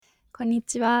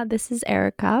Konnichiwa, this is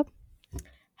Erica.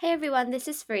 Hey everyone, this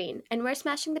is Fareen, and we're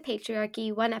smashing the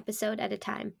patriarchy one episode at a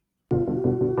time.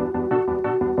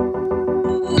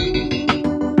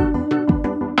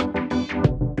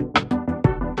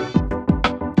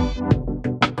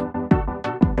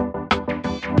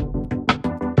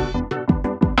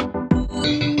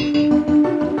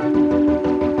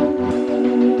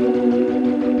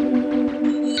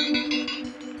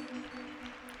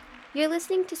 You're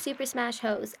listening to Super Smash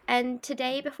Hose, and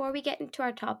today, before we get into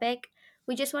our topic,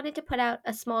 we just wanted to put out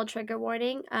a small trigger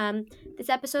warning. This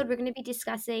episode, we're going to be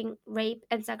discussing rape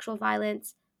and sexual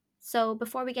violence. So,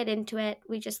 before we get into it,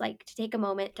 we just like to take a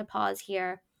moment to pause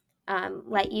here,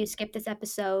 let you skip this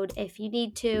episode if you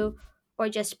need to, or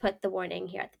just put the warning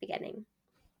here at the beginning.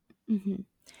 Mm-hmm.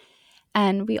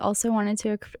 And we also wanted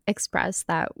to express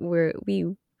that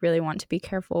we really want to be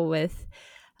careful with,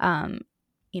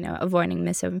 avoiding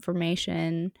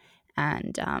misinformation,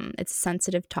 and it's a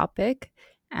sensitive topic,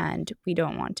 and we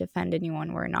don't want to offend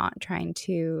anyone. We're not trying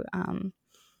to,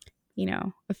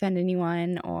 offend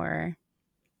anyone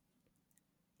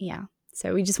yeah.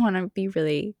 So we just want to be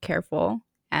really careful,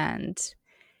 and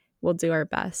we'll do our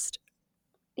best.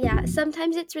 Yeah,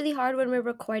 sometimes it's really hard when we're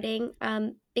recording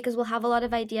because we'll have a lot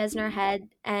of ideas in our head,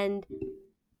 and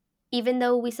even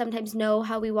though we sometimes know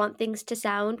how we want things to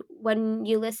sound, when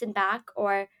you listen back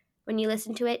or when you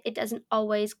listen to it, it doesn't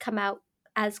always come out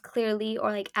as clearly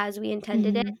or like as we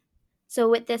intended it. Mm-hmm. So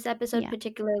with this episode Yeah,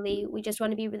 particularly, we just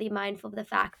want to be really mindful of the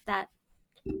fact that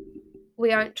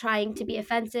we aren't trying to be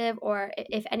offensive, or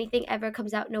if anything ever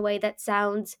comes out in a way that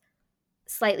sounds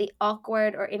slightly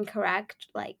awkward or incorrect,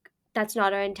 like that's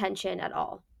not our intention at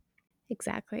all.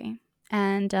 exactly.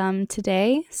 And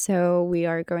today, so we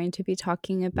are going to be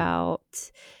talking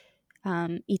about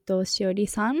Ito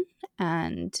Shiori-san,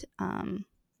 and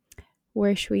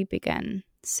where should we begin?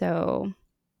 So,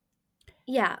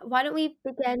 Yeah, why don't we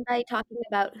begin by talking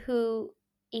about who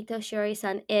Ito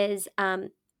Shiori-san is,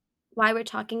 why we're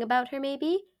talking about her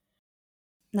maybe?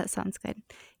 that sounds good.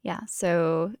 Yeah,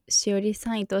 so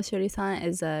Shiori-san, Ito Shiori-san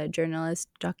is a journalist,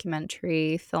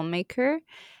 documentary filmmaker,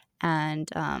 and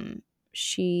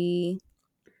she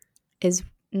is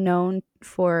known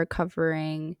for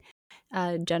covering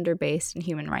gender-based and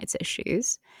human rights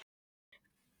issues.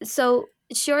 So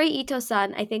Shiori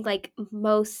Ito-san, I think like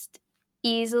most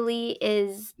easily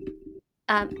is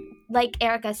um, like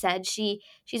Erica said, she's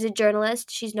a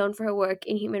journalist. She's known for her work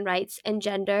in human rights and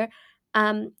gender.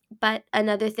 But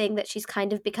another thing that she's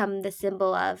kind of become the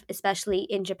symbol of, especially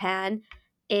in Japan,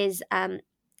 is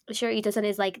Shiori Ito-san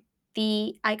is like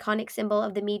the iconic symbol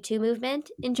of the Me Too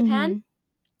movement in Japan.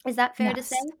 Mm-hmm. Is that fair to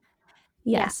say? Yes.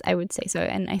 Yeah. Yes, I would say so.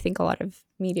 And I think a lot of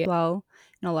media as well,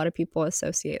 and a lot of people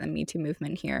associate the Me Too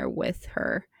movement here with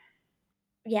her.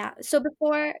 Yeah. So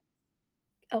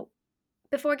oh,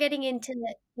 before getting into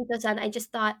Ito-san, I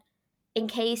just thought in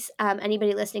case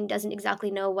anybody listening doesn't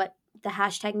exactly know what the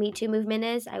hashtag Me Too movement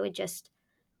is, I would just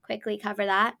quickly cover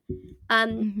that.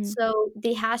 Mm-hmm. So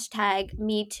the hashtag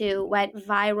Me Too went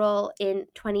viral in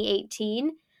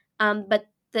 2018, but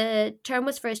the term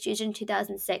was first used in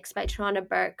 2006 by Tarana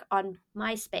Burke on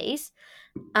MySpace.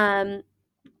 Um,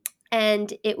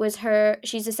 and it was her,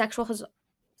 she's a sexual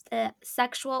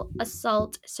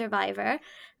assault survivor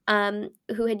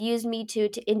who had used Me Too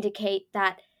to indicate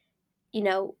that, you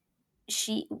know,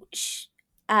 she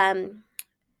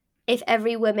if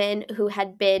every woman who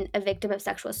had been a victim of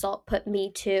sexual assault put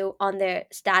Me Too on their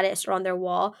status or on their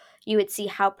wall, you would see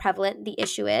how prevalent the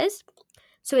issue is.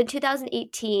 So in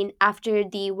 2018, after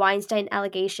the Weinstein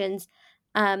allegations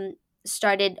um,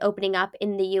 started opening up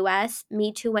in the US,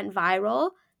 Me Too went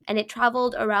viral and it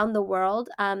traveled around the world.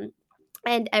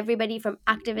 And everybody from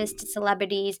activists to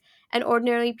celebrities and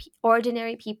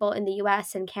ordinary people in the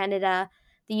US and Canada,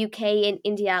 the UK and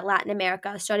India, Latin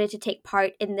America started to take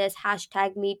part in this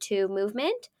hashtag Me Too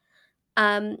movement.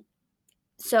 Um,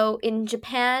 so in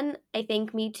Japan, I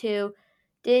think Me Too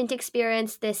didn't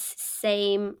experience this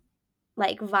same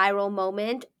like viral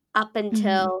moment up Mm-hmm.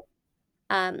 until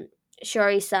um,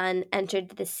 Shuri-san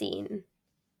entered the scene.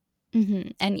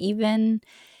 Mm-hmm. And even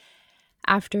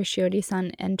after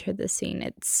Shiori-san entered the scene,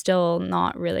 it's still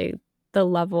not really the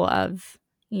level of,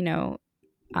 you know,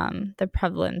 the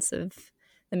prevalence of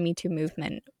the Me Too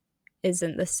movement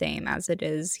isn't the same as it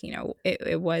is,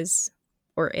 it was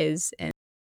or is in.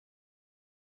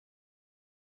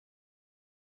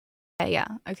 Yeah,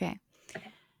 okay.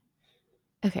 Okay.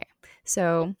 Okay.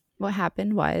 So what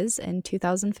happened was in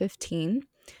 2015,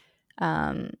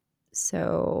 um,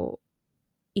 so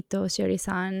Ito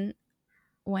Shiori-san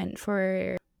went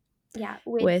for Yeah,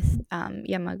 with with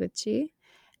Yamaguchi,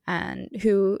 and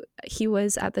who he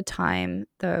was at the time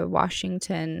the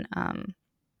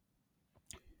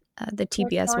the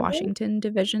TBS Correspondent. Washington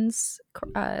division's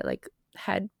like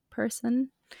head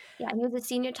person, Yeah, he was a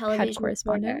senior head television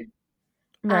reporter. correspondent,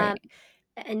 Um, right?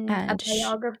 and a And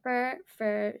biographer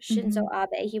for Shinzo mhm,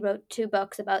 Abe. He wrote 2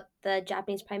 books about the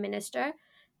Japanese prime minister.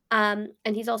 And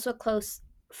he's also a close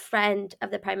friend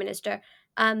of the prime minister.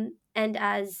 And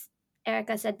as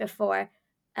Erica said before,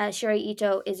 Shiori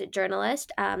Ito is a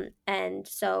journalist. And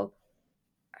so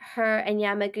her and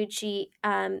Yamaguchi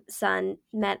san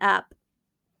met up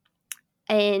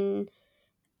in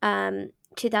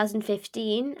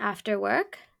 2015 after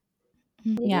work,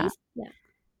 yeah, maybe. Yeah.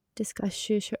 discuss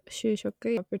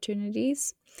shushoku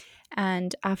opportunities,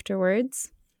 and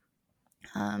afterwards,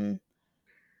 um,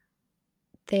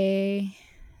 they,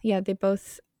 yeah, they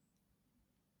both.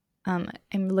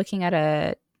 I'm looking at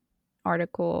a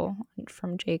article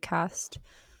from JCast.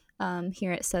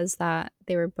 Here it says that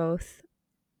they were both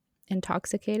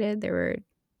intoxicated.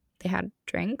 They had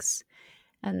drinks,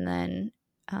 and then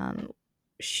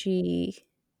she,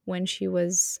 when she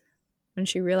was when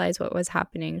she realized what was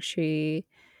happening, she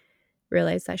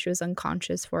realized that she was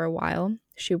unconscious for a while.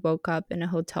 She woke up in a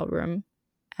hotel room,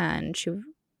 and she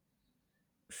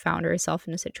found herself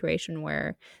in a situation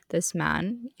where this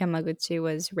man Yamaguchi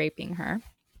was raping her.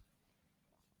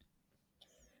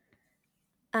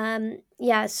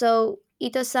 Yeah, so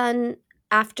Ito-san,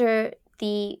 after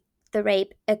the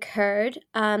rape occurred,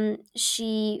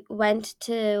 she went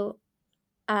to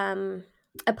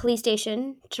a police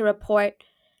station to report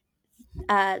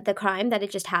the crime that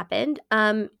had just happened.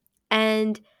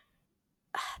 And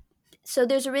so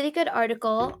there's a really good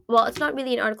article. Well, it's not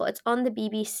really an article. It's on the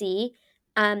BBC,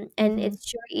 and Mm-hmm. it's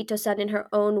Shiori Ito-san in her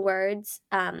own words,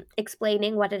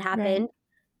 explaining what had Right. happened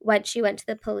when she went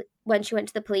to when she went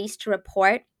to the police to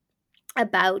report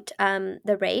about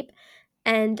the rape.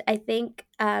 And I think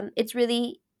it's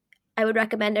really, I would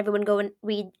recommend everyone go and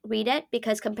read it,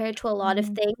 because compared to a lot of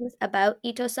Mm-hmm. things about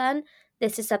Ito-san,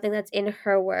 this is something that's in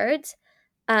her words.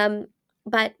 Um,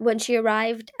 but when she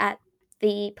arrived at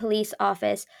the police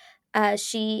office,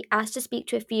 she asked to speak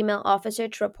to a female officer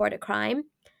to report a crime.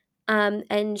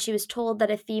 And she was told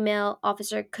that a female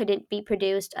officer couldn't be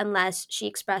produced unless she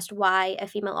expressed why a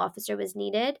female officer was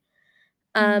needed.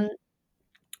 Mm-hmm. Um,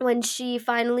 when she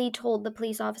finally told the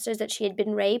police officers that she had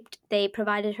been raped, they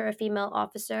provided her a female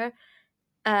officer,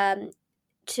 um,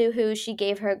 to who she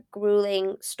gave her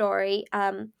grueling story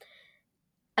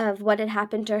of what had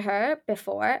happened to her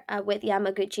before with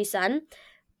Yamaguchi-san.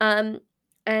 Um,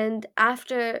 and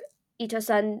after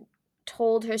Ito-san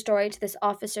told her story to this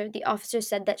officer, the officer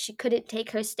said that she couldn't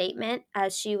take her statement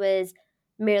as she was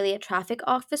merely a traffic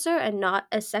officer and not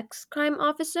a sex crime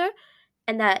officer,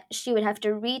 and that she would have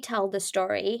to retell the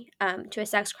story to a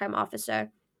sex crime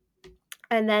officer.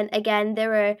 And then again, there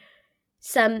were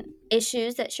some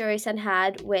issues that Shiori-san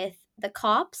had with the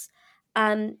cops.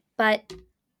 But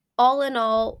all in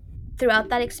all, throughout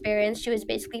that experience, she was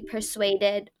basically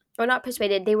persuaded, or not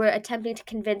persuaded, they were attempting to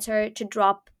convince her to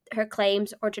drop her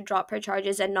claims or to drop her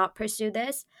charges and not pursue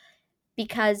this,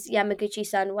 because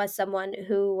Yamaguchi-san was someone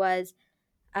who was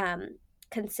um,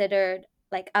 considered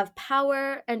like of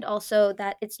power, and also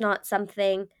that it's not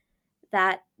something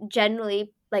that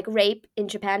generally, like rape in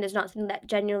Japan is not something that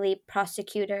generally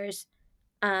prosecutors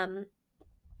um,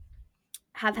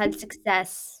 have had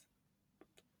success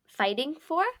fighting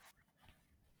for.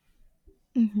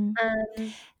 Mm-hmm.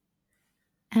 Um,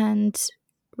 And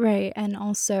right, and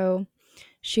also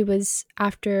she was,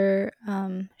 after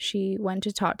she went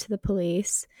to talk to the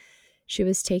police, she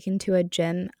was taken to a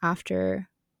gym after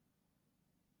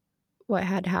what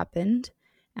had happened,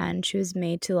 and she was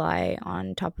made to lie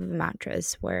on top of a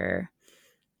mattress where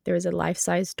there was a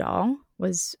life-size doll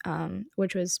was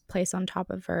which was placed on top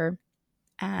of her,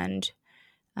 and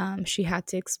she had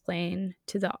to explain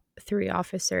to the 3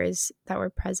 officers that were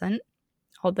present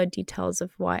all the details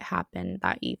of what happened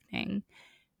that evening,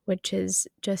 which is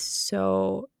just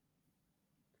so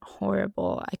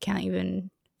horrible. I can't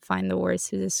even find the words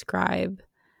to describe.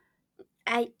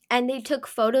 and they took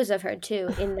photos of her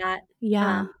too in that.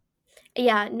 Yeah, Um,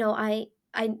 yeah, no, I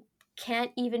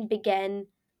can't even begin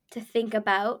to think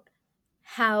about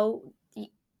how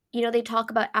they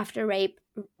talk about after rape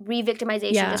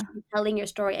re-victimization yeah, just from telling your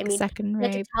story. I mean, second she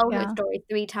had to rape. tell her Yeah, story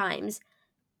 3 times,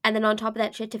 and then on top of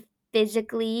that, she had to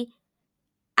physically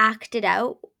act it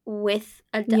out with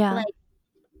yeah, like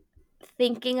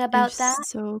thinking about that it's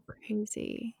so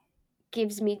crazy.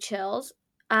 gives me chills.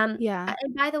 Yeah,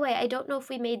 And by the way, I don't know if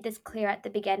we made this clear at the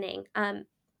beginning.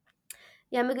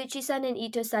 Yamaguchi-san and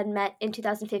Ito-san met in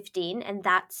 2015, and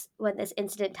that's when this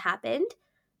incident happened.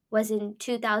 was in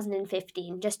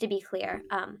 2015, just to be clear.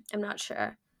 I'm not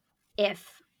sure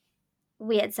if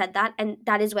we had said that, and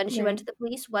that is when she went Right. to the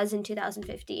police, was in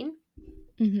 2015.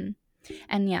 Hmm.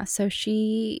 And yeah, so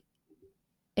it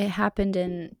happened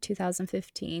in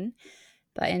 2015,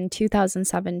 but in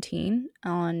 2017,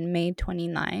 on May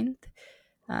 29th,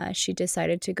 she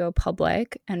decided to go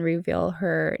public and reveal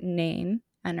her name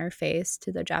and her face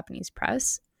to the Japanese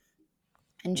press.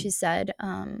 And she said,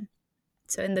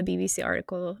 so in the BBC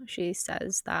article, she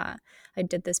says that I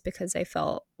did this because I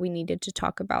felt we needed to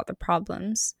talk about the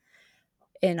problems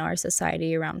in our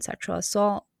society around sexual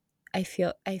assault. I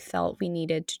felt we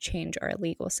needed to change our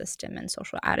legal system and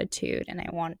social attitude, and I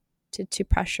wanted to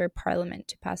pressure Parliament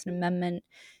to pass an amendment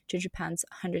to Japan's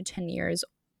 110 years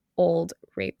old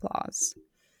rape laws.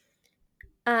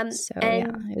 So yeah,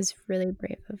 And it was really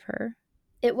brave of her.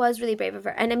 it was really brave of her.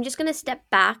 And I'm just going to step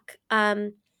back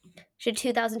to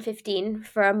 2015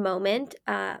 for a moment.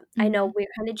 I know Hmm. we're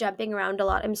kind of jumping around a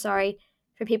lot. I'm sorry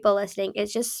for people listening.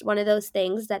 It's just one of those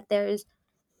things that there's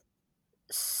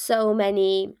so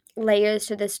many layers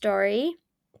to this story.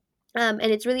 And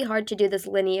it's really hard to do this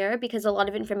linear because a lot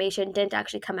of information didn't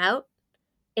actually come out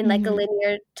in like a Hmm.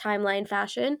 linear timeline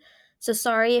fashion. So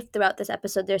sorry if throughout this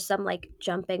episode there's some like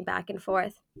jumping back and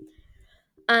forth.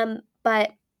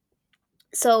 But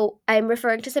so I'm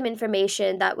referring to some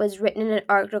information that was written in an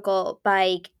article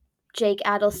by Jake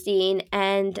Adelstein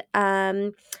and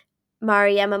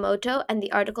Mari Yamamoto, and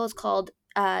the article is called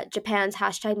Japan's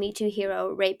hashtag MeToo hero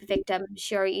rape victim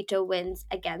Shiori Ito wins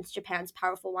against Japan's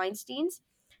powerful Weinsteins.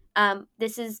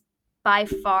 This is by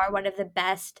far one of the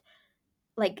best,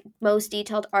 like most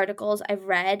detailed articles I've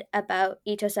read about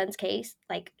Ito-san's case,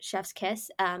 like Chef's Kiss.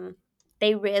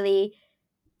 They really,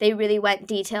 they really went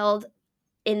detailed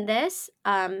in this.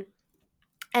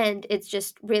 And it's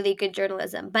just really good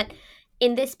journalism. But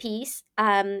in this piece,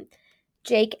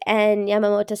 Jake and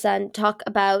Yamamoto-san talk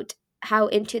about how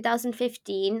in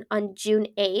 2015, on June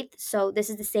 8th, so this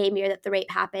is the same year that the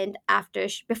rape happened,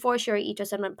 before Shiori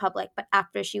Ito-san went public, but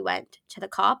after she went to the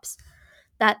cops,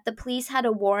 that the police had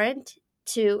a warrant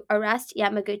to arrest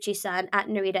Yamaguchi-san at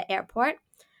Narita Airport.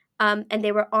 And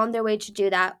they were on their way to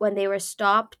do that when they were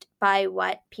stopped by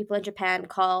what people in Japan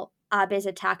call Abe's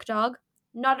attack dog.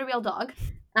 Not a real dog.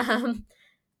 Um,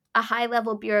 a high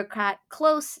level bureaucrat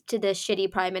close to the shitty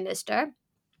prime minister.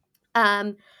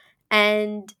 Um,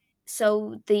 and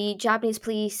so the Japanese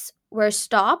police were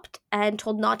stopped and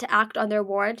told not to act on their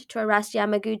warrant to arrest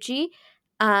Yamaguchi.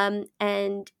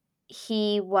 And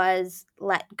he was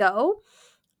let go.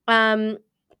 Um,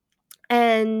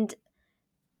 and,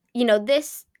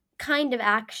 this kind of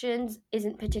actions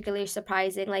isn't particularly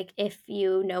surprising. Like, if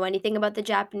you know anything about the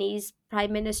Japanese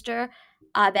prime minister,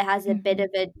 Abe has a bit Hmm. of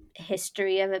a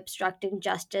history of obstructing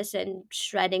justice and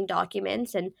shredding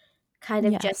documents and kind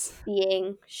of just Yes.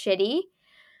 being shitty.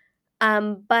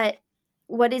 But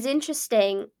what is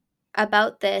interesting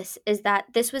about this is that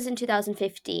this was in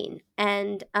 2015,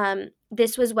 and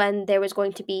this was when there was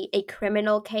going to be a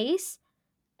criminal case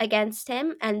against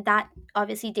him, and that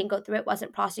obviously didn't go through. It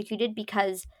wasn't prosecuted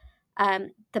because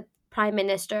the prime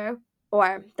minister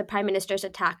or the prime minister's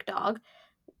attack dog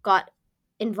got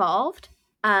involved.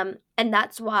 And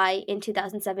that's why in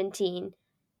 2017,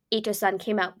 Ito-san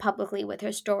came out publicly with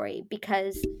her story,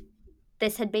 because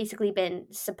this had basically been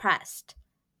suppressed,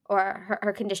 or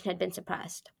her condition had been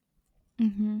suppressed.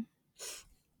 Hmm.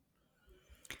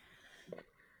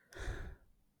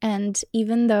 And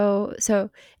even though, so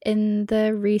in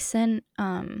the recent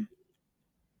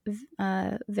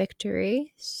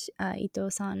victory,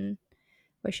 Ito-san,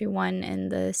 where she won in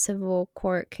the civil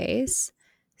court case,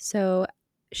 so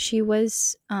she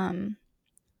was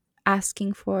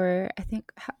asking for, I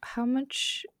think, how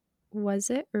much was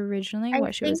it originally, I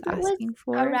what she was think it was asking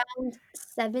for? around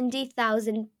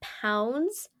 70,000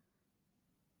 pounds.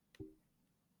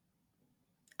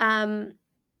 Um,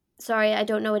 Sorry, I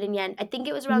don't know it in yen. I think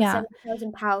it was around Yeah.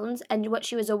 70,000 pounds, and what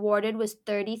she was awarded was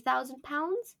 30,000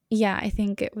 pounds. Yeah, I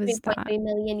think it was that 3.3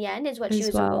 million yen is what she as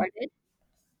was well. awarded.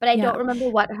 But I Yeah. don't remember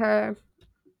what her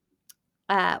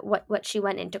what she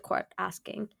went into court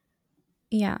asking.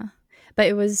 Yeah. But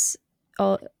it was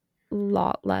a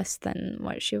lot less than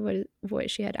what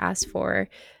she had asked for,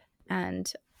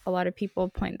 and a lot of people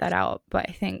point that out, but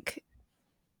I think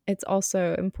it's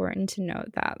also important to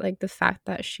note that, like, the fact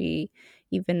that she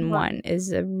even One. won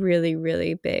is a really,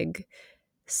 really big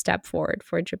step forward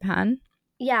for Japan,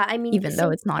 Yeah, I mean, even though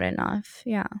it's not enough.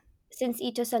 Yeah. since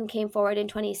Ito-san came forward in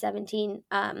 2017,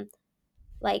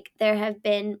 like there have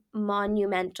been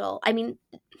monumental. I mean,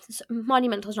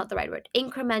 monumental is not the right word.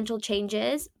 Incremental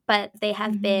changes, but they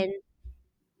have Hmm. been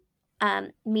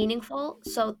meaningful.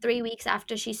 So 3 weeks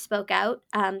after she spoke out,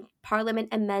 Parliament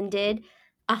amended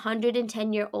a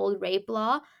 110-year-old rape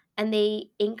law, and they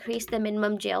increased the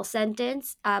minimum jail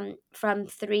sentence from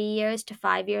 3 years to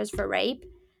 5 years for rape.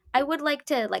 I would like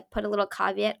to put a little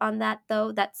caveat on that,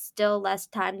 though. That's still less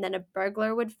time than a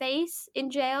burglar would face in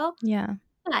jail, Yeah.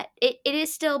 but it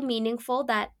is still meaningful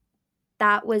that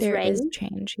that was There is raised.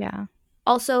 change. Yeah.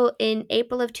 Also, in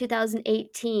April of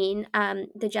 2018,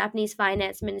 the Japanese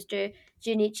finance minister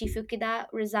Junichi Fukuda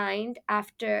resigned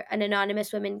after an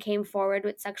anonymous woman came forward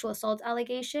with sexual assault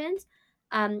allegations.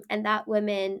 And that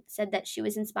woman said that she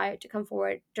was inspired to come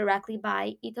forward directly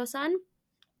by Ito-san.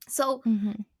 So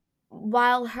Hmm.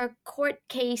 while her court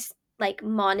case,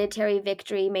 monetary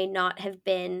victory, may not have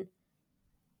been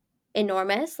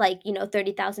enormous,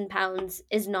 30,000 pounds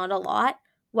is not a lot,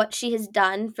 what she has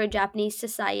done for Japanese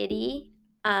society,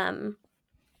 um,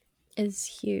 Is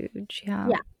huge. Yeah.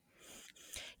 yeah.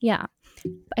 Yeah.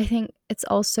 I think it's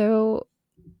also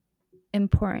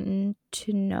important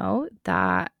to note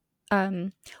that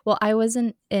well, I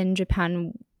wasn't in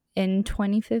Japan in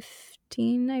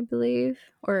 2015, I believe,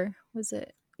 or was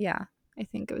it? Yeah, I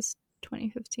think it was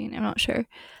 2015. I'm not sure.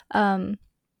 Um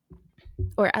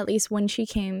or at least when she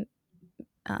came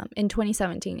in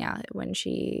 2017, yeah, when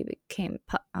she became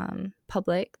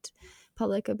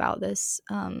public about this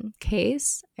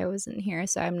case. I wasn't here,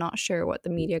 so I'm not sure what the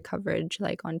media coverage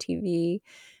like on TV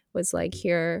was like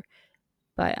here.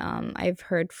 But I've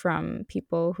heard from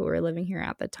people who were living here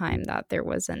at the time that there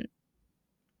wasn't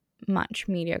much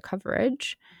media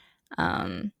coverage.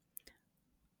 Um,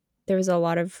 there was a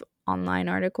lot of online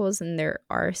articles, and there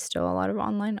are still a lot of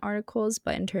online articles.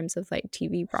 But in terms of like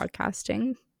TV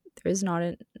broadcasting, there's not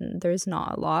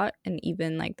a lot. And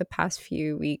even like the past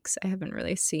few weeks, I haven't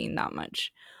really seen that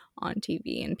much on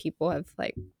TV, and people have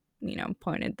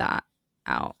pointed that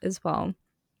out as well.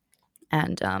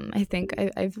 And I think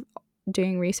I've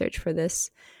doing research for this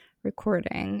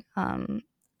recording,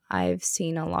 I've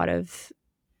seen a lot of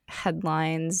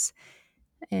headlines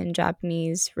in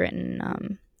Japanese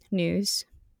written news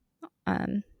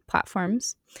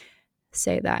platforms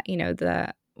say that,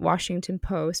 the Washington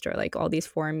Post or like all these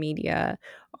foreign media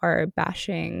are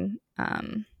bashing,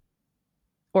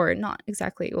 or not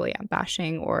exactly, well, yeah,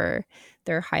 bashing, or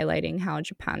they're highlighting how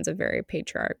Japan's a very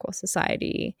patriarchal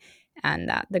society and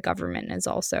that the government is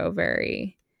also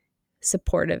very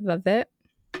supportive of it.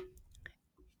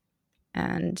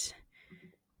 And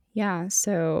yeah,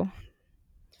 so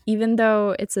even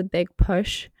though it's a big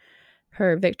push,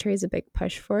 her victory is a big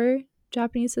push for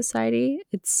Japanese society,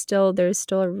 there's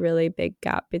still a really big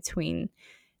gap between,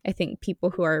 I think,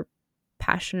 people who are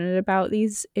passionate about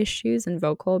these issues and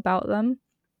vocal about them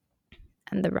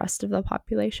and the rest of the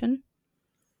population.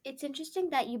 It's interesting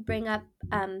that you bring up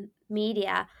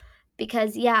media,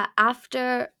 because yeah,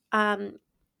 after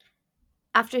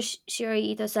Shiori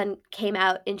Ito-san came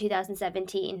out in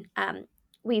 2017,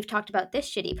 we've talked about this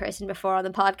shitty person before on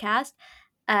the podcast,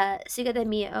 Sugita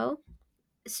Mio,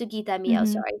 Mm-hmm.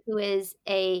 sorry, who is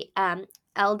a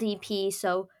LDP,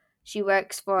 so she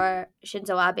works for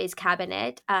Shinzo Abe's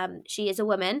cabinet. She is a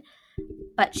woman,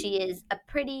 but she is a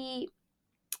pretty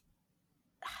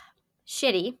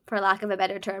shitty, for lack of a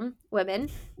better term, woman.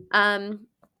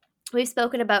 We've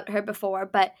spoken about her before,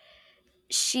 but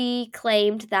she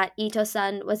claimed that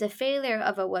Ito-san was a failure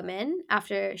of a woman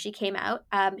after she came out.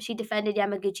 She defended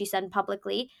Yamaguchi-san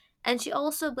publicly, and she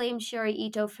also blamed Shiori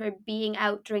Ito for being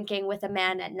out drinking with a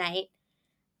man at night.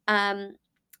 Um,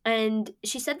 and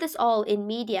she said this all in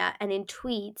media and in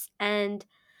tweets. And,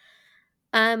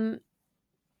 um,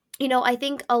 I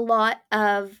think a lot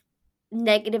of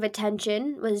negative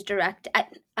attention was direct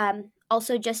at,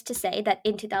 also just to say that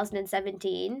in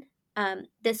 2017,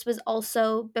 this was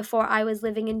also before I was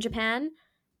living in Japan.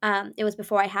 It was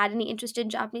before I had any interest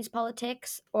in Japanese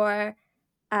politics or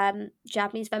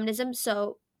Japanese feminism.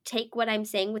 So take what I'm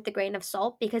saying with a grain of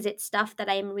salt, because it's stuff that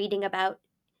I'm reading about.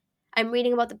 I'm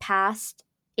reading about the past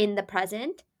in the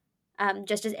present.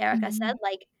 Just as Erica Mm-hmm. said,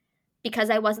 because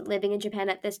I wasn't living in Japan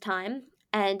at this time,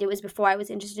 and it was before I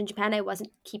was interested in Japan, I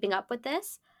wasn't keeping up with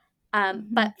this. Mm-hmm.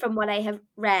 But from what I have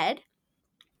read,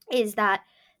 is that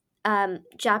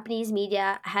Japanese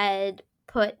media had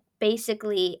put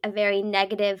basically a very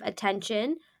negative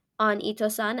attention on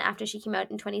Ito-san after she came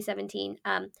out in 2017,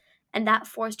 and that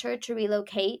forced her to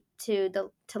relocate to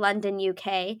London,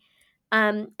 UK.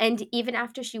 And even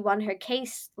after she won her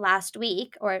case last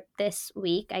week, or this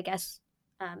week, I guess,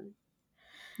 um,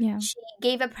 Yeah. she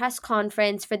gave a press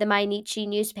conference for the Mainichi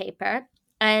newspaper.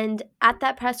 And at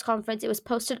that press conference, it was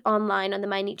posted online on the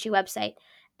Mainichi website.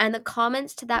 And the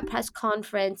comments to that press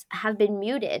conference have been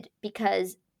muted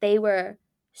because they were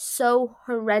so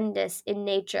horrendous in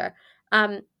nature.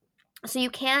 So you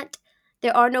can't,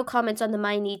 there are no comments on the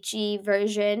Mainichi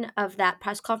version of that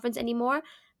press conference anymore.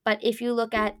 But if you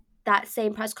look at that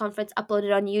same press conference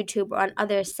uploaded on YouTube or on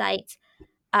other sites,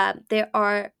 there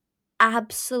are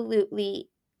absolutely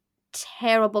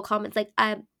terrible comments. Like,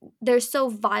 they're so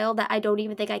vile that I don't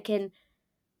even think I can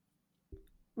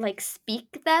like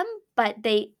speak them. But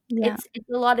Yeah. it's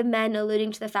a lot of men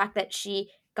alluding to the fact that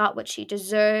she got what she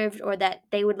deserved, or that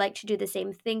they would like to do the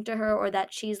same thing to her, or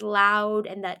that she's loud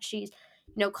and that she's,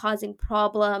 causing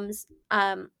problems.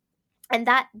 And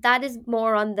that is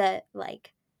more on the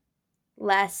like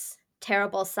less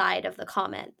terrible side of the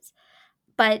comments.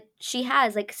 But she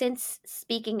has, like, since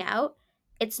speaking out,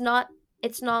 it's not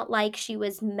it's not like she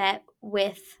was met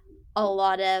with a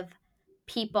lot of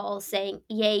people saying,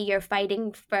 "Yay, you're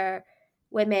fighting for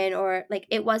women," or like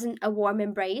it wasn't a warm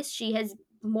embrace. She has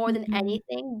more than Hmm.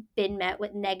 anything been met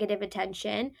with negative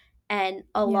attention and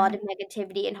a lot Yeah. of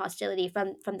negativity and hostility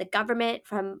from the government,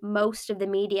 from most of the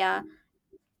media,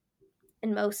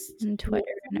 and And yeah,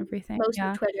 Twitter and everything. most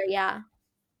of Yeah. Twitter, yeah.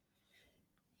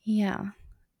 Yeah.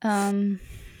 Um,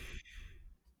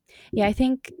 yeah, I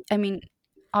think, I mean,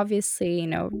 obviously,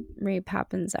 rape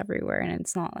happens everywhere, and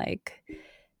it's not like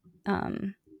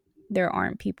um, there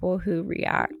aren't people who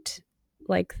react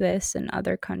like this in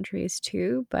other countries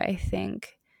too. But I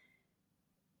think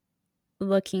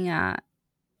looking at,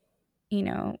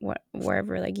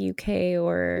 wherever, like UK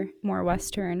or more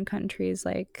Western countries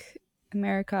like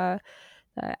America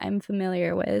that I'm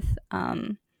familiar with,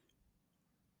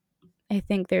 I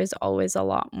think there's always a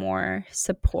lot more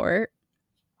support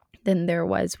than there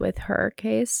was with her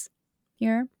case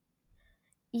here.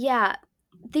 Yeah.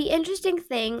 The interesting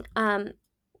thing,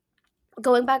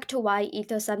 going back to why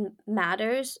Ito-san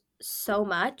matters so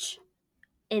much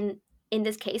in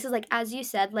this case, is like, as you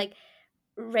said, like,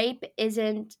 rape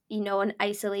isn't, an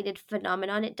isolated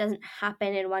phenomenon. It doesn't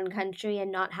happen in one country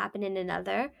and not happen in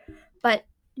another. But,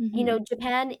 Hmm.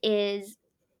 Japan is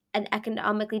an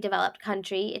economically developed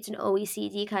country. It's an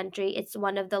OECD country. It's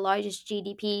one of the largest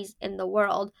GDPs in the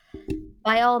world.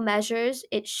 By all measures,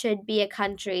 it should be a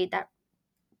country that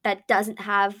doesn't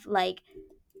have like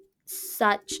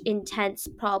such intense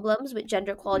problems with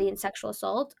gender equality and sexual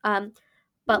assault.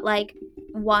 But like,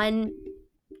 one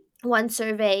one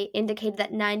survey indicated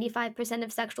that 95%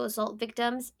 of sexual assault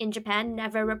victims in Japan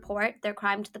never report their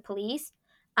crime to the police.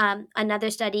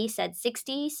 Another study said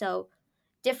 60, so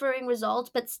differing results,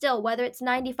 but still, whether it's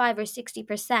 95 or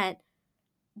 60%,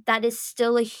 that is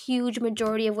still a huge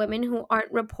majority of women who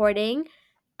aren't reporting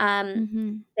um,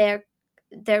 Hmm. their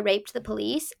rape to the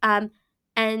police. And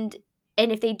and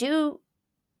if they do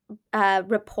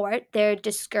report, they're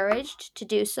discouraged to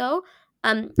do so.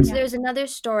 So Yeah. there's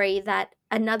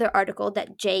another article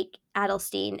that Jake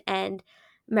Adelstein and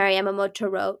Mary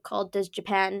Yamamoto wrote called "Does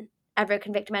Japan Ever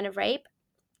Convict Men of Rape?"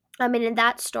 And in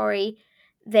that story,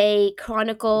 they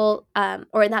chronicle,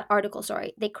 or in that article,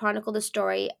 sorry, they chronicle the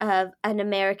story of an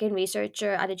American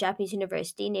researcher at a Japanese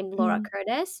university named Laura Mm.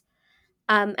 Curtis.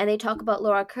 And they talk about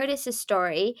Laura Curtis's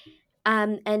story,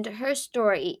 and her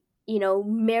story,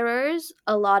 mirrors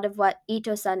a lot of what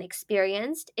Ito-san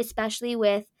experienced, especially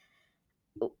with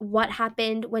what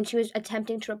happened when she was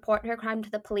attempting to report her crime to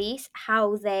the police,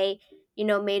 how they,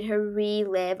 made her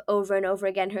relive over and over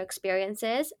again her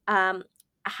experiences,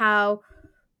 how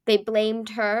they blamed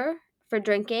her for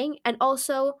drinking, and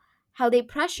also how they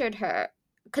pressured her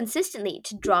consistently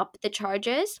to drop the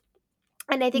charges.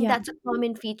 And I think Yeah. that's a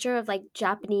common feature of like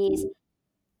Japanese,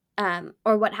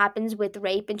 or what happens with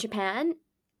rape in Japan,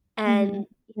 Hmm. and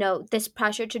this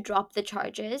pressure to drop the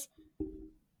charges.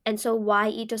 And so why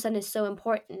Ito-san is so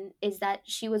important is that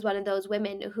she was one of those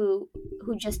women who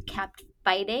just kept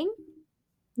fighting.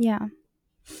 Yeah,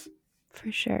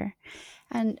 for sure.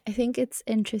 And I think it's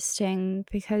interesting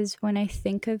because when I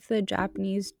think of the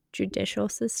Japanese judicial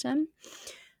system,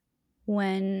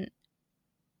 when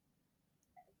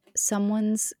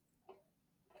someone's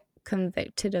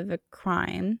convicted of a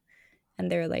crime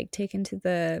and they're like taken to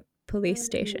the police Mm,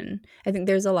 station, I think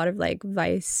there's a lot of like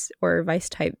Vice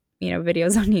type,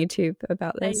 videos on YouTube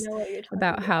about I this, know what you're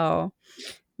about talking about. how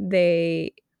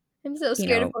they, I'm so you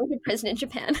scared of know, going to prison in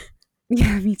Japan.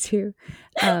 yeah, me too.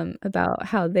 About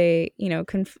how they,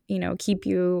 keep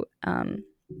you in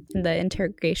the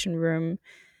interrogation room,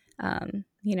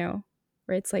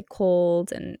 where it's like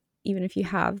cold, and even if you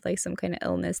have like some kind of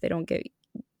illness, they don't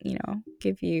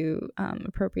give you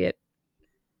appropriate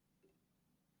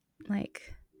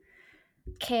like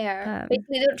Care. um,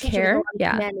 Basically, they don't teach you like a care. lot of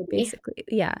Yeah, humanity. basically,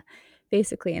 yeah,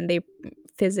 basically, and they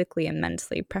physically and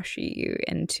mentally pressure you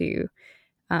into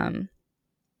um,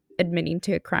 admitting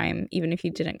to a crime even if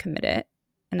you didn't commit it.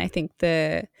 And I think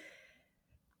the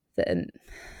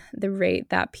rate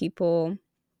that people,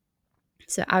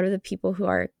 so out of the people who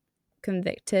are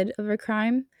convicted of a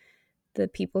crime, the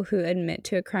people who admit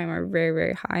to a crime are very,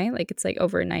 very high. Like it's like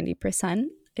over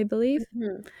 90%, I believe.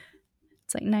 Mhm.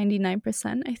 It's like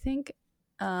 99%, I think.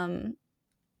 And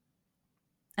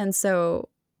so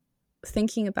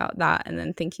thinking about that and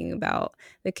then thinking about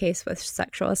the case with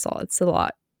sexual assault,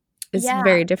 it's Yeah,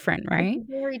 very different, it's right?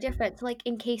 very different. So, like,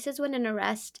 in cases when an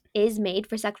arrest is made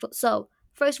for sexual, so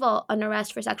first of all, an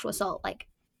arrest for sexual assault, like,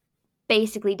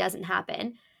 basically doesn't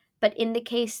happen. But in the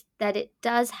case that it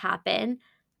does happen,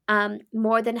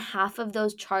 more than half of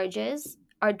those charges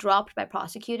are dropped by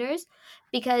prosecutors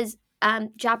because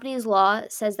Japanese law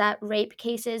says that rape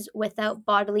cases without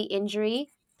bodily injury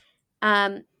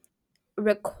um,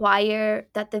 require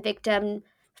that the victim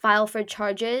file for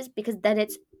charges because then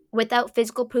it's without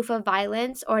physical proof of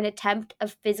violence or an attempt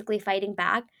of physically fighting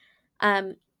back.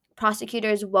 Um,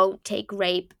 Prosecutors won't take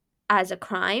rape as a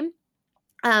crime,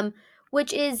 um,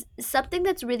 which is something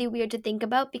that's really weird to think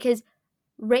about because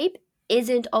rape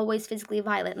isn't always physically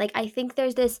violent. Like I think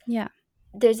Yeah.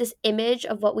 there's this image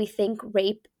of what we think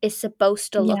rape is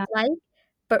supposed to look Yeah. like,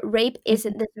 but rape I think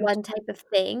isn't this so one too. type of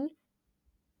thing.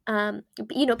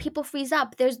 People freeze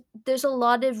up. There's a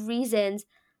lot of reasons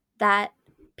that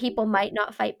people might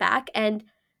not fight back, and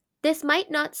this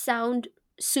might not sound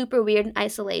super weird in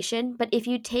isolation, but if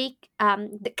you take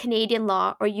the Canadian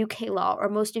law or UK law or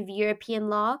most of European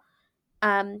law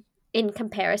um, in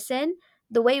comparison,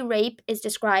 the way rape is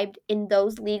described in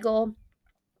those legal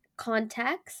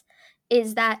contexts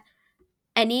is that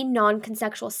any non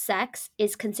consensual sex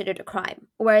is considered a crime.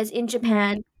 Whereas in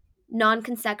Japan, Right. non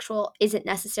consensual isn't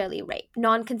necessarily rape.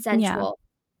 Non Yeah. consensual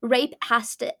rape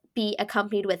has to be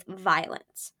accompanied with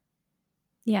violence.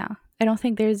 Yeah. I don't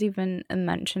think there's even a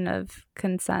mention of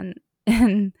consent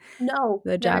in No,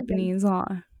 the there isn't. Japanese law.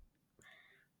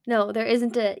 No, there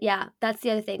isn't yeah, that's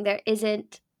the other thing. There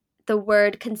isn't the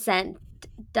word consent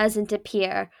doesn't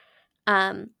appear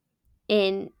um,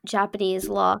 in Japanese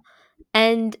law.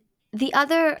 And the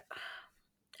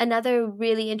another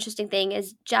really interesting thing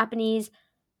is Japanese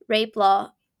rape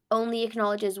law only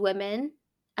acknowledges women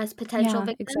as potential Yeah,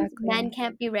 victims. Men exactly.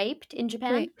 can't be raped in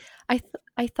Japan. Wait,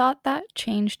 I thought that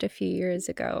changed a few years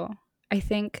ago. I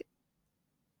think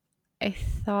I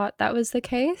thought that was the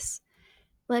case,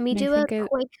 Let me and I do a think it,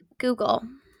 quick Google.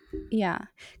 yeah,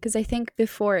 because I think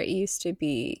before it used to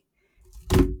be,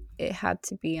 it had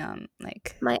to be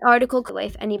like, My article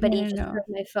if no, anybody no, just no, heard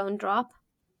my phone drop.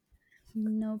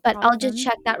 no But I'll just problem.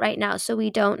 check that right now so we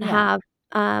don't Yeah, have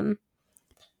um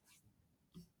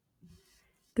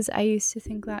because I used to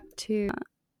think that too.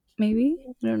 Maybe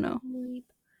I don't know.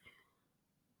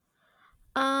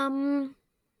 um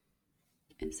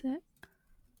Is it?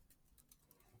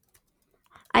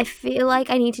 I feel like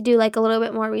I need to do like a little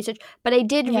bit more research, but I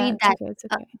did Yeah, read it's that okay. It's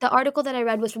okay. the article that I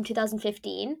read was from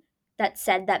 2015 that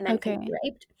said that men can be Okay.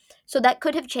 raped. So that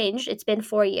could have changed. It's been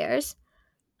 4 years.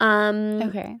 Um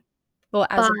Okay. Well,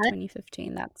 as but of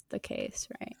 2015, that's the case,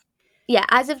 right? yeah,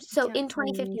 as of so Can't in say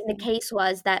 2015 the anything. case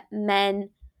was that men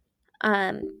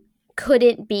um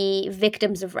couldn't be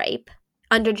victims of rape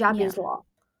under Yeah. Japanese law.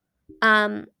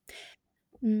 Um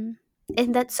Mm.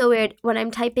 and that's so weird when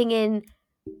I'm typing in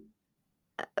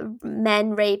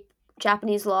men rape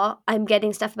Japanese law, I'm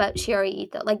getting stuff about Shiori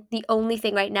Ito, like the only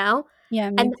thing right now. Yeah,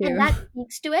 me And too. that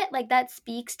speaks to it, like that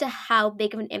speaks to how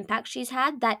big of an impact she's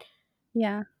had that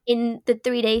Yeah. in the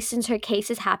 3 days since her case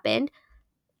has happened,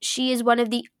 she is one of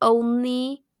the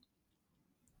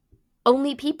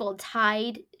only people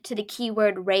tied to the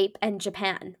keyword rape and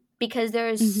Japan because there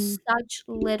Hmm. is such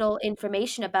little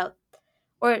information about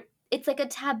or it's like a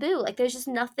taboo. Like there's just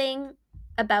nothing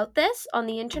about this on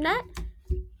the internet.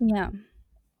 Yeah.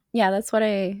 Yeah, that's what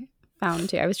I found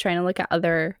too. I was trying to look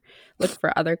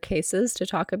for other cases to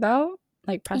talk about,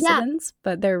 like Yeah, precedents,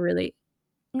 but they're really,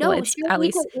 well, no, it's at Shiori Ito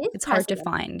least is it's hard to president.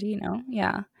 find,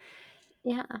 Yeah.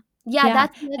 Yeah. Yeah, Yeah.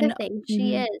 that's the other And thing.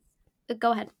 She mhm. is.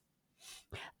 Go ahead.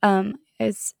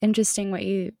 It's interesting what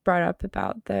you brought up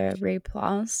about the rape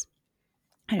laws.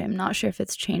 And I'm not sure if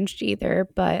it's changed either,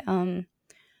 but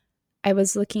I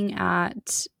was looking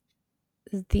at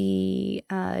the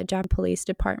Japan Police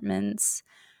Department's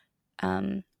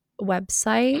um,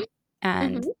 website,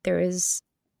 and Mhm. there is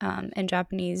in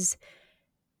Japanese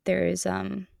there is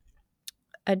a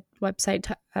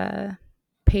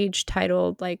page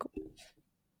titled like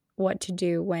what to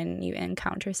do when you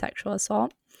encounter sexual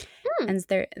assault, Hmm. and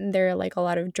there are like a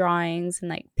lot of drawings and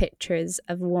like pictures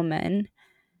of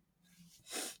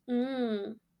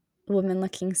Mm. women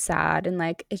looking sad, and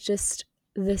like it's just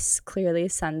this clearly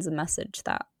sends a message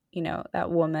that,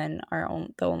 that women are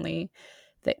the only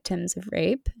victims of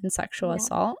rape and sexual Yeah.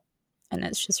 assault. And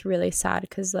it's just really sad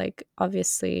because, like,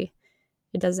 obviously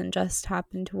it doesn't just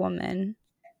happen to women.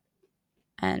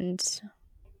 And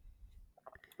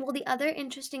Well, the other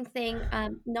interesting thing,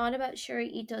 not about Shuri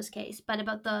Ito's case, but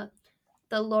about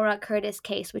the Laura Curtis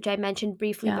case, which I mentioned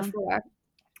briefly yeah, before,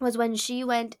 was when she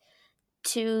went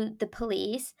to the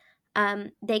police.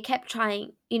 They kept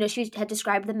trying, she had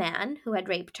described the man who had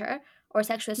raped her or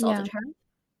sexually yeah, assaulted her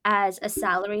as a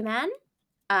salary man.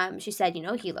 She said,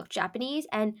 he looked Japanese,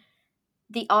 and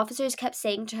the officers kept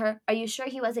saying to her, "Are you sure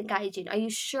he wasn't gaijin? Are you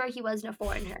sure he wasn't a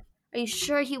foreigner? Are you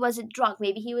sure he wasn't drunk?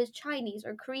 Maybe he was Chinese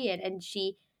or Korean." And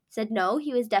she said, "No,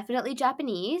 he was definitely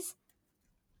Japanese."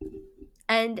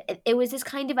 And it was this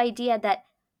kind of idea that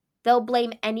they'll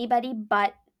blame anybody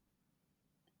but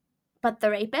the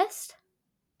rapist,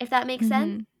 if that makes sense.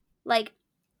 mm-hmm. Like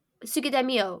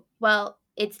Sugidemio, well,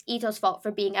 it's Ito's fault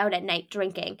for being out at night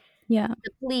drinking. Yeah,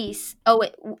 The police, oh,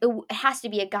 it has to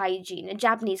be a gaijin. A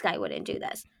Japanese guy wouldn't do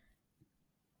this.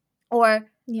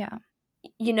 Or, yeah,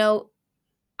 you know,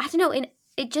 I don't know, and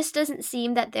it just doesn't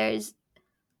seem that there's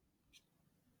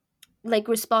like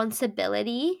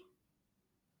responsibility.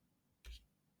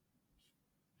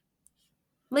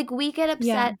 Like we get yeah,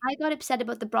 upset. I got upset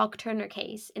about the Brock Turner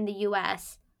case in the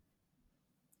US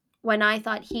when I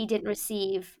thought he didn't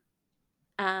receive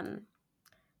um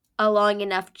a long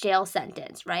enough jail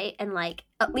sentence, right? And like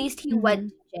at least he went mm-hmm.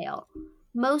 to jail.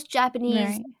 Most Japanese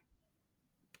Right,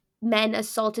 men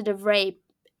assaulted of rape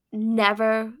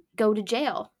never go to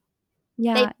jail.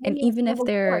 They yeah. pay And in even if civil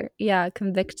court. they're, yeah,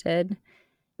 convicted,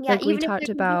 Yeah, like we even if talked they're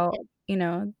about, convicted.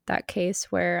 that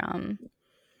case where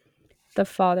the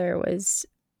father was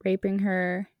raping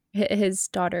his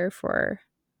daughter for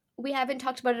We haven't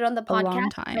talked about it on the a long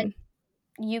podcast, but time.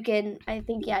 you can, I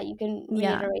think, yeah, you can Yeah,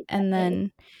 reiterate that and case.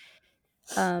 then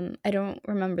I don't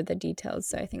remember the details,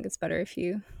 so I think it's better if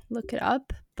you look it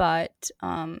up. But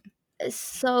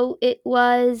So it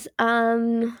was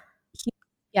he,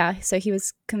 yeah, so he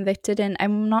was convicted, and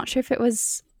I'm not sure if it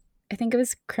was. I think it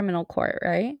was criminal court,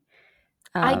 right?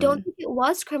 I don't Um, think it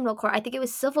was criminal court. I think it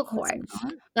was civil was court. it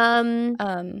not? Um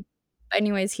Um,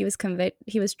 anyways, he was convicted.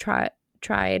 He was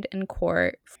tried in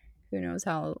court. Who knows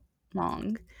how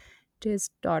long, to his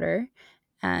daughter,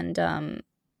 and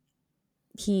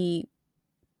he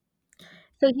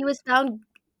so he was found,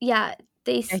 yeah,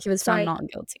 yeah, he was found sorry. not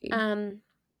guilty. Um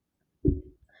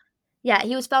yeah,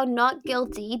 he was found not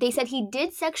guilty. They said he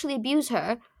did sexually abuse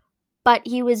her, but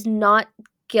he was not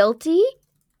guilty.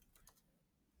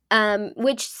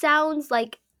 Which sounds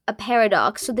like a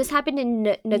paradox. So this happened in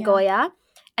Yeah. Nagoya,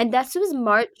 and this was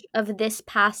March of this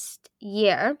past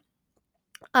year.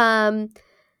 Um,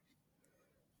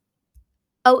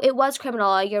 oh, it was criminal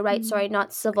law. You're right. Mm. Sorry,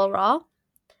 not civil law.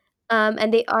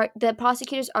 And the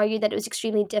prosecutors argued that it was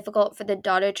extremely difficult for the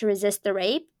daughter to resist the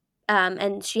rape.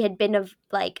 And she had been of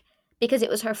like because it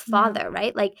was her Yeah. father,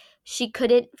 right? Like she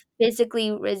couldn't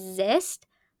physically resist.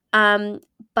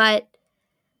 But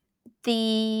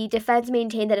the defense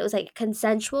maintained that it was like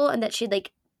consensual and that she'd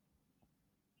like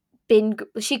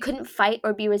she couldn't fight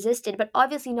or be resisted. But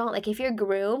obviously not. Like if you're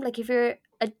groomed, like if you're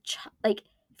if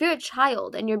you're a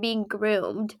child and you're being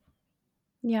groomed,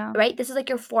 Yeah. right? This is like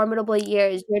your formidable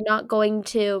years. You're not going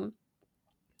to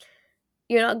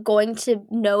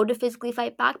know to physically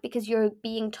fight back because you're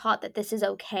being taught that this is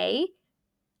okay.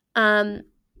 Um,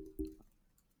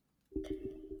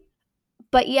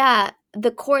 but yeah,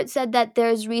 the court said that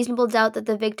there's reasonable doubt that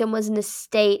the victim was in a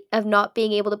state of not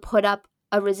being able to put up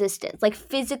a resistance. Like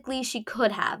physically, she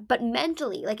could have, but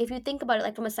mentally, like if you think about it,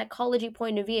 like from a psychology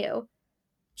point of view,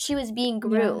 she was being Yeah.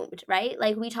 groomed, right?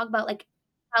 Like we talk about like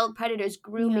child predators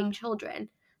grooming Yeah. children.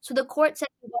 So the court said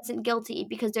he wasn't guilty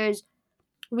because there's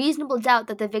reasonable doubt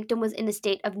that the victim was in a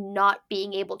state of not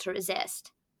being able to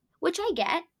resist, which I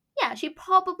get. Yeah, she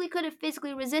probably could have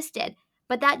physically resisted,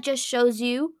 but that just shows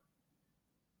you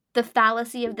the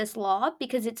fallacy of this law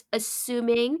because it's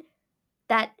assuming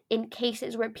that in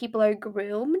cases where people are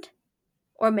groomed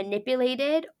or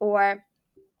manipulated or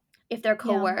if they're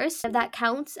Yeah. coerced, if that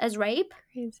counts as rape.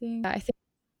 Crazy. I think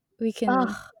we can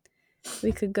Ugh.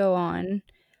 we could go on.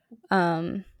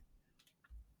 Um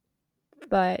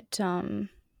but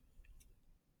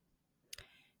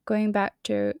going back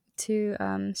to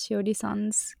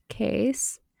Shiori-san's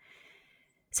case.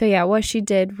 So yeah, what she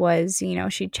did was,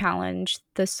 she challenged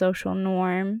the social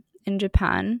norm in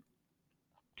Japan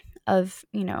of,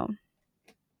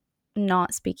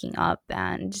 not speaking up,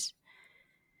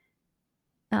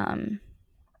 um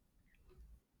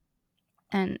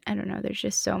and I don't know, there's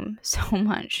just so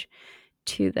much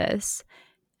to this.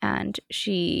 and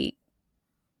she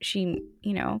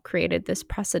created this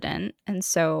precedent, and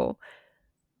so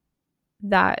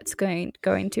that's going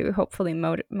to hopefully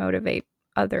motivate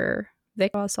other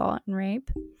victims of assault and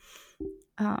rape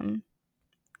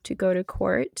to go to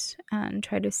court and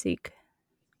try to seek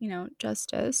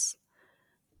justice.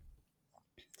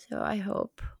 So I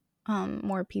hope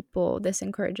this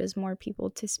encourages more people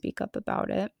to speak up about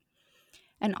it.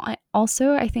 And I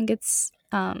think it's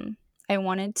I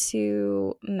wanted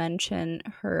to mention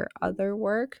her other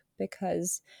work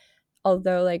because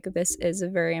although like this is a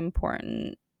very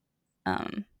important,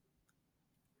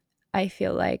 I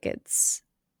feel like it's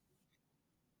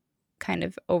kind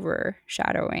of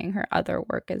overshadowing her other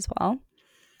work as well.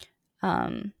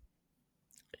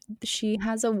 She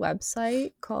has a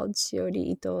website called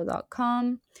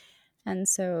shioriito.com, and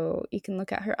so you can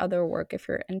look at her other work if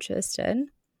you're interested.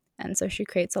 And so she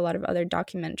creates a lot of other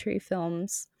documentary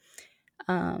films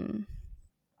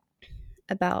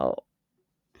about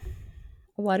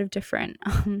a lot of different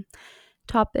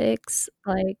topics.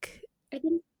 Like, I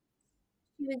think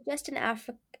she was just in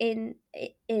Africa, in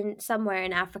somewhere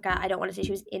in Africa. I don't want to say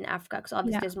she was in Africa because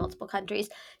obviously yeah. there's multiple countries.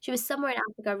 She was somewhere in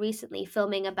Africa recently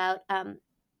filming about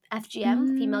FGM,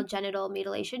 female Mm, genital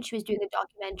mutilation. She was doing a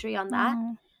documentary on that.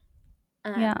 wow.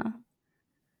 Um, Yeah.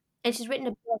 and she's written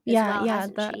a book as Yeah, well, yeah.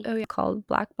 hasn't That she? called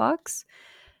Black Box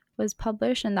was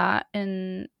published, and that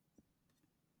in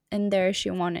there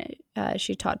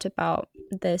she talked about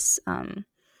this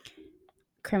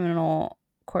criminal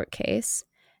court case,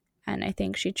 and I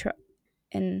think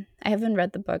and I haven't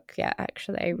read the book yet.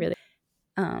 Actually, I really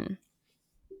um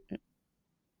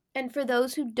And for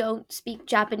those who don't speak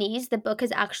Japanese, the book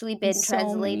has actually in been so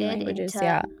many translated languages. into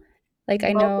Yeah, like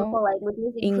I know multiple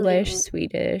languages, English, including.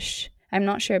 Swedish. I'm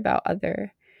not sure about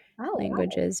other Oh, wow.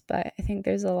 languages, but I think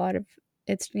there's a lot of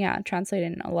it's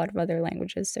translated in a lot of other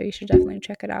languages. So you should definitely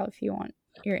check it out if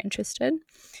you're interested.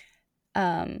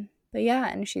 But yeah,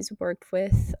 and she's worked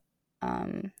with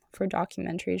for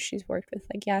documentaries. She's worked with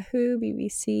like Yahoo,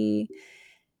 BBC,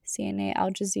 CNA,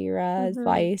 Al Jazeera, Hmm.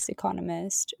 Vice,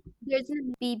 Economist. There's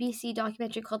a BBC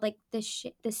documentary called like the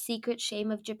Secret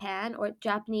Shame of Japan, or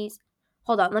Japanese.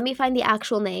 Hold on, let me find the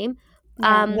actual name.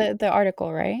 Yeah, Um, the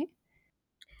article, right?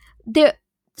 there.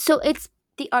 So it's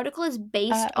the article is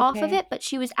based off of Okay. it, but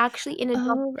she was actually in a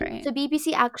Oh, right. so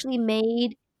BBC actually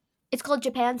made. It's called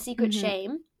Japan's Secret Mm-hmm.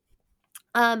 Shame.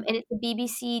 And it's a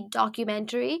BBC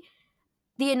documentary.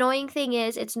 The annoying thing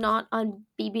is it's not on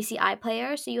BBC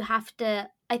iPlayer, so you have to,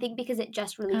 I think because it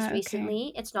just released Okay.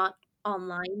 recently, it's not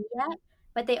online yet,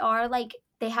 but they are like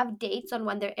they have dates on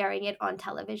when they're airing it on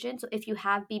television. So if you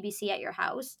have BBC at your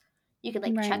house, you can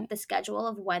like check Right. the schedule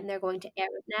of when they're going to air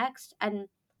it next, and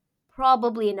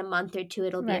probably in a month or two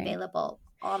it'll be Right. available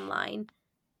online,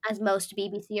 as most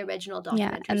BBC original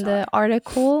Yeah, documentaries and the are.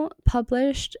 article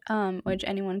published, which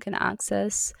anyone can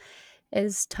access,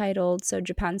 is titled "So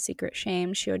Japan's Secret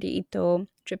Shame: Shiori Ito,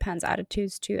 Japan's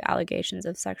attitudes to allegations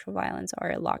of sexual violence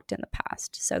are locked in the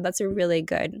past." So that's a really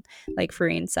good, like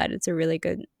Farine said, it's a really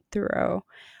good, thorough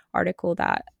article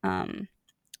that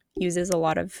uses a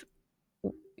lot of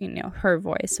her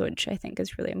voice, which I think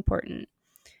is really important.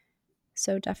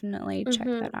 So definitely check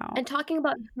Mhm. that out. And talking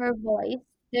about her voice,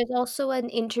 there's also an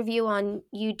interview on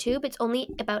YouTube. It's only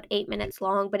about 8 minutes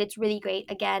long, but it's really great.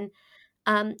 Again,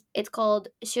 it's called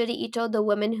Shuri Ito, the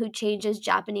woman who changes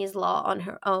Japanese law on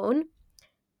her own.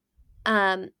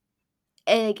 Um,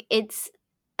 it's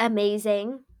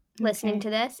amazing listening Okay. to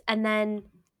this. And then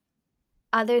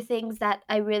other things that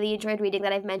I really enjoyed reading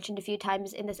that I've mentioned a few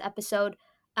times in this episode.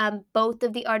 Both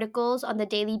of the articles on the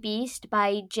Daily Beast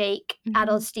by Jake Hmm.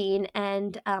 Adelstein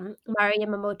and Mari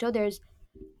Yamamoto. There's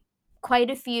quite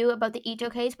a few about the Ito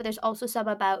case, but there's also some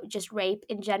about just rape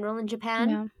in general in Japan.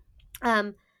 Yeah.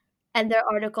 Um, and their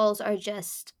articles are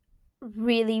just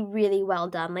really, really well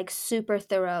done, like super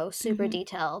thorough, super Hmm.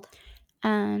 detailed.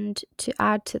 And to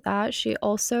add to that, she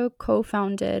also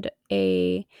co-founded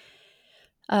a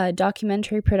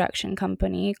documentary production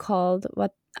company called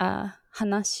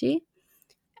Hanashi,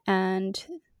 and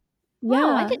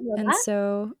Oh, I yeah, didn't know and that.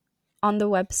 so on the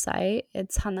website,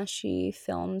 it's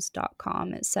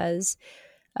hanashifilms.com. It says,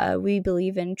 "We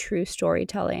believe in true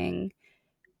storytelling.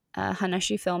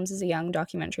 Hanashi Films is a young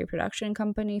documentary production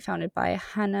company founded by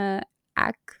Hana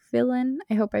Akvilin,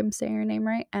 I hope I'm saying her name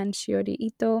right, and Shiori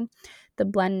Ito. The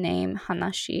blend name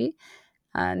Hanashi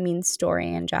means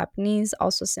story in Japanese,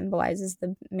 also symbolizes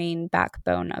the main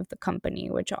backbone of the company,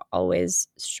 which are always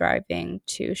striving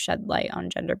to shed light on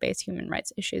gender based human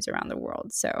rights issues around the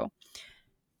world." So,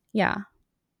 yeah,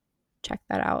 check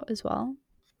that out as well.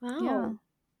 Yeah. Wow.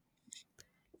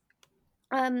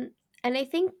 And I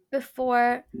think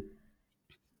before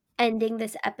ending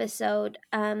this episode,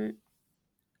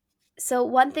 so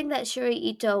one thing that Shuri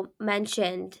Ito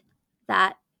mentioned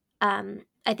that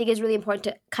I think is really important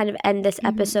to kind of end this Mm-hmm.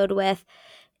 episode with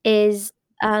is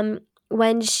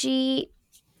when she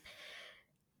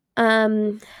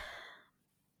um,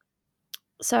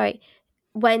 sorry,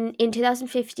 when in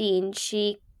 2015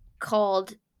 she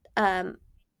called um,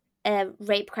 a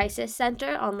rape crisis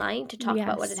center online to talk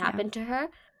about what had Yes, yeah. happened to her.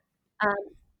 Um,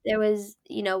 there was,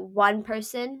 one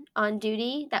person on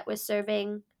duty that was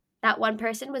serving. That one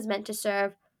person was meant to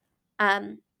serve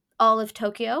um, all of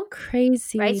Tokyo, right?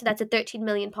 Crazy. So that's a 13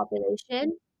 million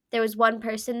population. There was one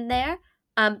person there,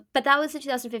 but that was in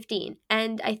 2015,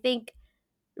 and I think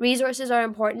resources are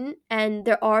important, and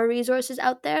there are resources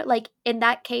out there. Like in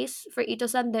that case for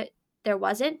Ito-san, there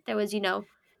wasn't. There was,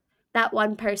 that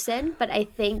one person, but I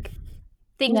think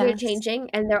things are Yes. changing,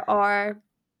 and there are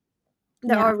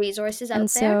Yeah. resources And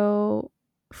out there. so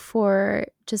for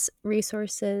just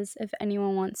resources, if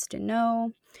anyone wants to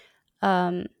know,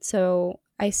 so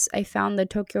I found the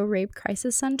Tokyo Rape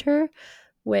Crisis Center,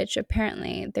 which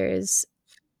apparently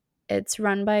it's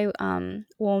run by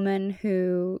women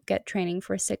who get training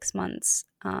for 6 months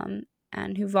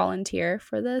and who volunteer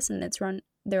for this, and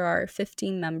there are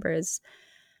 15 members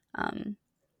um,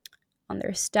 on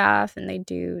their staff, and they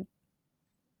do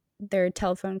their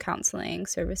telephone counseling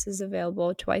services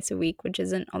available twice a week, which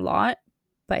isn't a lot,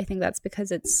 but I think that's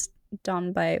because it's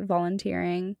done by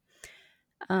volunteering.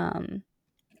 Um,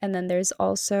 and then there's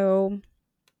also,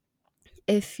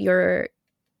 if you're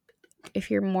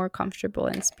more comfortable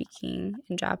in speaking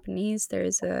in Japanese,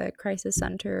 there's a crisis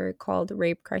center called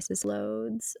Rape Crisis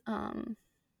Loads. Hold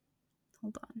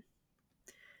on.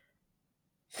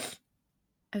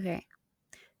 Okay,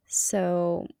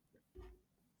 so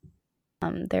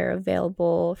they're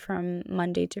available from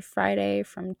Monday to Friday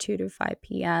from 2 to 5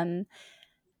 p.m.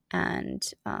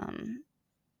 and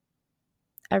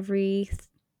every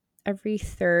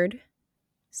third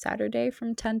Saturday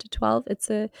from 10 to 12. It's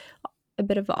a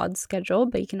bit of an odd schedule,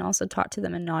 but you can also talk to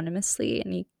them anonymously,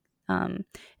 and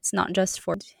it's not just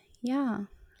for yeah.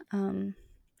 Um,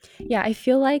 yeah, I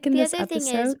feel like in The this other thing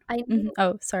is, episode.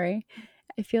 Oh, sorry.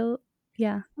 I feel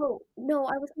yeah, oh, no,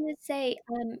 I was gonna say,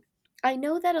 I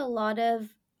know that a lot of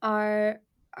our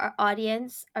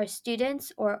audience are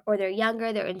students, or they're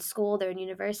younger, they're in school, they're in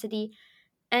university,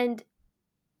 and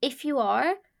if you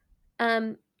are,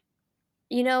 um,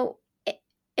 you know,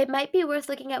 it might be worth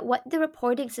looking at what the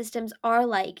reporting systems are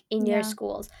like in your yeah,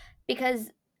 schools, because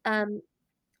um,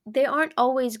 they aren't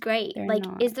always great. they're Like,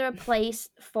 not is there a place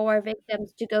for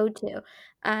victims to go to?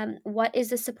 What is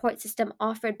the support system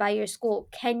offered by your school?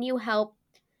 Can you help,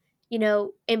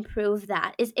 improve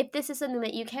that? Is if this is something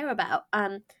that you care about,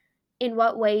 in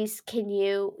what ways can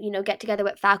you, get together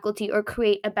with faculty or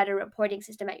create a better reporting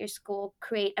system at your school,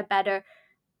 create a better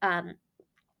um,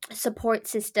 support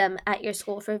system at your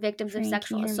school for victims of Frank. Can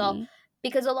sexual you hear assault? me?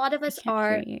 Because a lot of I us can't hear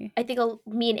are, you. I think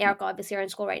me and Erica obviously are in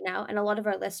school right now, and a lot of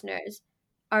our listeners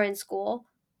are in school.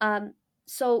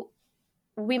 So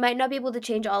we might not be able to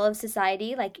change all of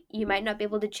society. Like, you might not be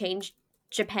able to change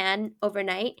Japan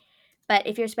overnight, but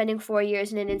if you're spending 4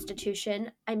 years in an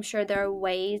institution, I'm sure there are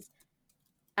ways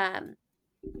um,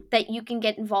 that you can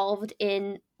get involved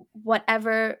in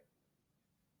whatever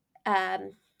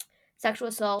um, sexual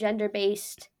assault, gender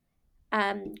based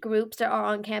groups there are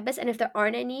on campus. And if there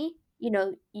aren't any,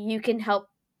 you can help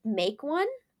make one.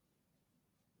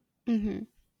 Mm-hmm.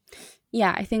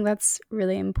 Yeah, I think that's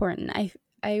really important.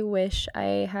 I wish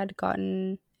I had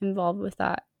gotten involved with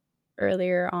that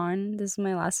earlier on. This is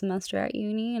my last semester at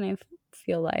uni, and I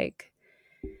feel like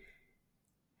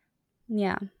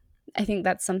yeah, I think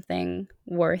that's something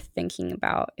worth thinking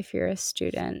about if you're a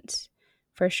student,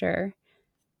 for sure.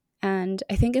 And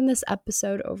I think in this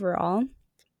episode overall,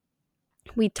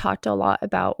 we talked a lot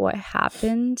about what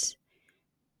happened,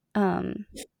 um,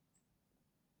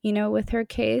 with her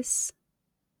case.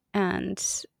 And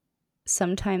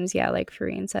sometimes, yeah, like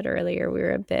Farine said earlier, we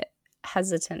were a bit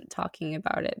hesitant talking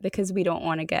about it because we don't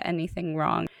want to get anything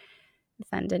wrong,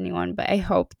 offend anyone. But I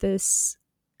hope this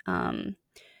um,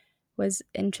 was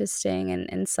interesting and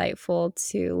insightful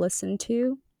to listen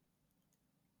to.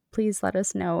 Please let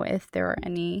us know if there are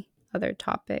any other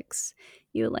topics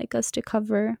you would like us to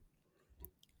cover.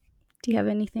 Do you have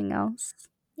anything else?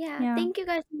 Yeah, Yeah. thank you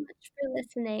guys so much for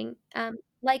listening.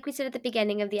 Like we said at the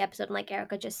beginning of the episode, and like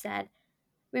Erica just said,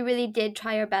 we really did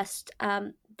try our best.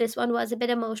 This one was a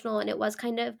bit emotional, and it was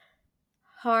kind of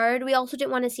hard. We also didn't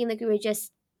want to seem like we were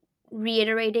just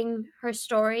reiterating her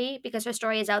story, because her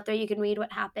story is out there. You can read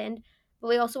what happened. But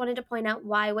we also wanted to point out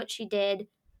why what she did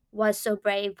was so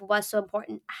brave, was so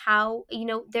important. How,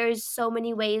 there's so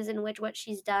many ways in which what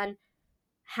she's done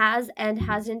has and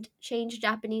hasn't changed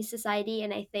Japanese society.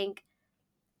 And I think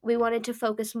we wanted to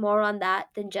focus more on that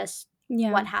than just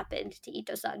Yeah. what happened to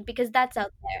Ito-san, because that's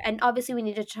out there. And obviously we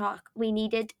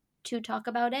needed to talk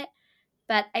about it,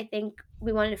 but I think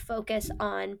we wanted to focus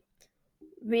on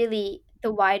really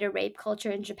the wider rape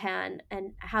culture in Japan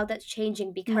and how that's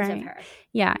changing because of Right. her.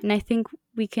 Yeah, and I think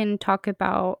we can talk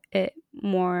about it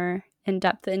more in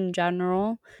depth in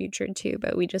general future too,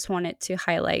 but we just wanted to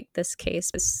highlight this case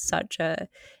as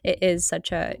it is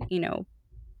such a,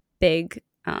 big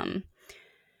um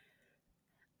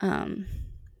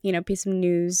piece of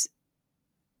news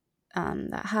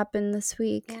that happened this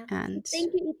week. Yeah. So And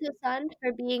thank you, Ito-san,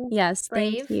 for being yes,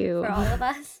 thank brave you. for all of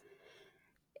us.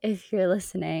 If you're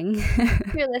listening.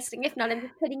 If you're listening, if not, I'm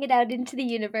just putting it out into the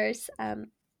universe.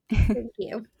 Thank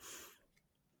you.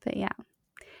 But yeah,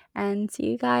 and see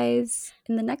you guys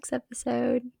in the next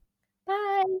episode.